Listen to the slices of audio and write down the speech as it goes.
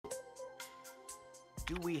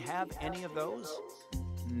Do we have any of those?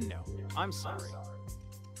 No, I'm sorry.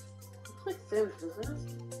 Looks like Sims,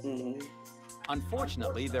 doesn't it?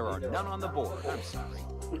 Unfortunately, there are none on the board. I'm sorry.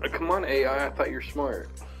 Come on, AI. I thought you're smart.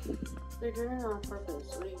 They're doing it on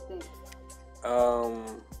purpose. What do you think?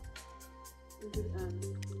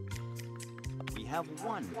 We have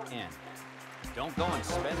one N. Don't go and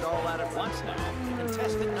spend all that at once now.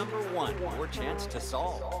 Contestant number 1, your chance to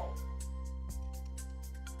solve.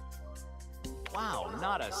 Wow,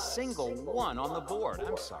 not a single one on the board.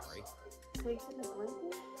 I'm sorry. Taking a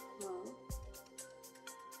blanket? No.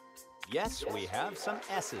 Yes, we have some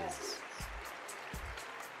S's.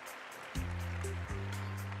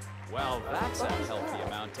 Well, that's a healthy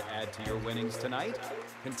amount to add to your winnings tonight.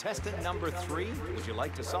 Contestant number 3, would you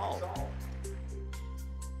like to solve?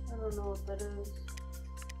 I don't know what that is.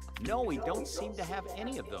 No, we don't seem to have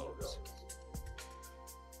any of those.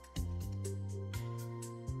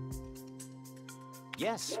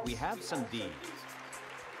 Yes, we have some D's.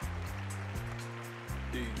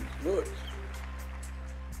 D's nuts.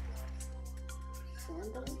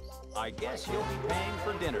 Sandals? I guess you'll be paying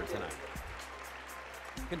for dinner tonight.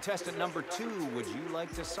 Contestant number 2, would you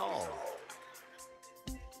like to solve?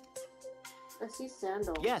 I see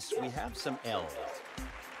sandals. Yes, we have some L's.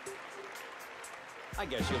 I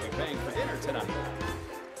guess you'll be paying for dinner tonight.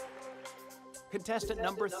 Contestant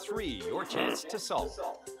number 3, your chance to solve.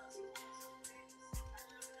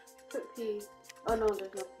 Put P. Oh no,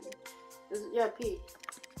 there's no P. Yeah, P.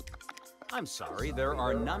 I'm sorry, there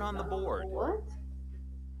are none on the board. What?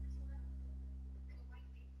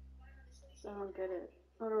 I don't get it.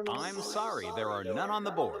 I don't know. I'm sorry, there are none on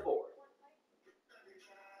the board.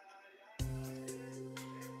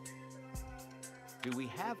 Do we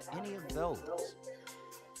have any of those?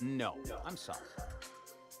 No, I'm sorry.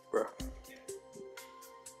 Bruh.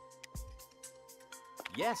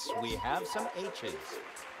 Yes, we have some H's.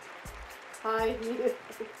 I need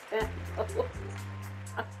sandals.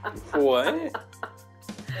 What?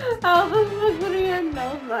 How the fuck would I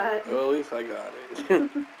know that? Well, at least I got it.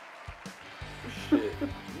 Shit.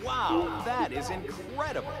 Wow, that is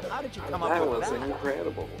incredible. How did you come up That with was that?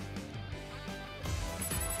 incredible.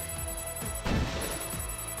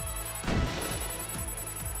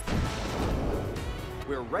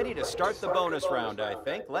 We're ready to start the bonus round, I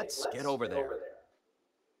think. Let's get over there.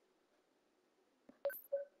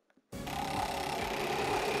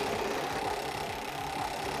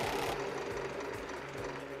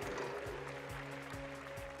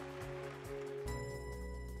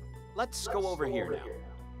 Let's go over here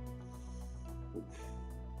now.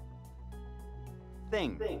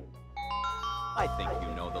 Thing. I think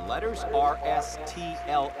you know the letters R, S, T,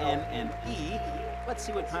 L, N, and E. Let's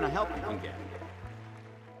see what kind of help you can get.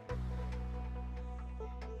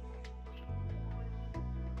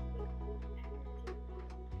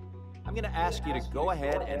 I'm going to ask you to go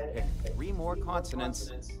ahead and pick 3 more consonants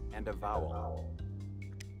and a vowel.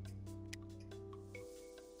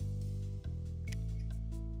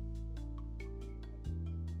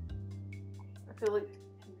 I feel like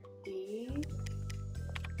D.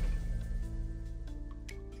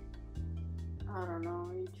 I don't know.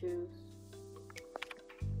 You choose.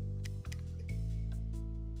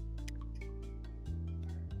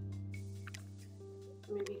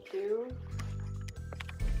 Maybe Q.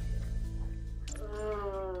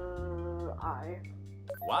 I.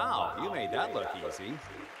 Wow, you made that look easy.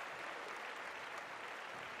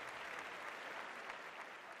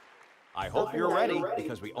 I hope you're ready,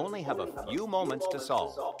 because we only have a few moments to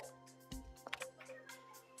solve.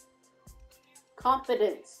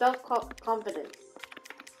 Confidence. Self-confidence.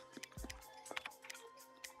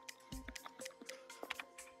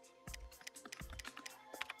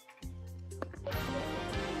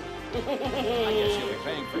 I guess you'll be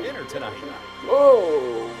paying for dinner tonight.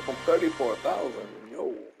 Oh, from 34,000.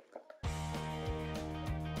 Yo.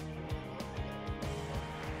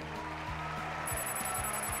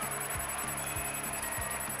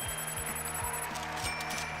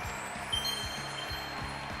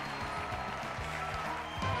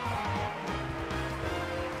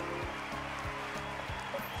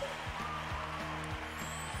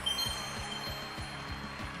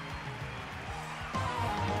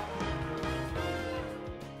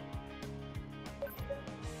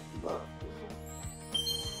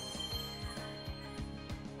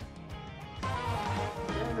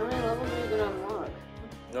 How many levels are you gonna unlock?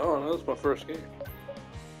 No, that was my first game.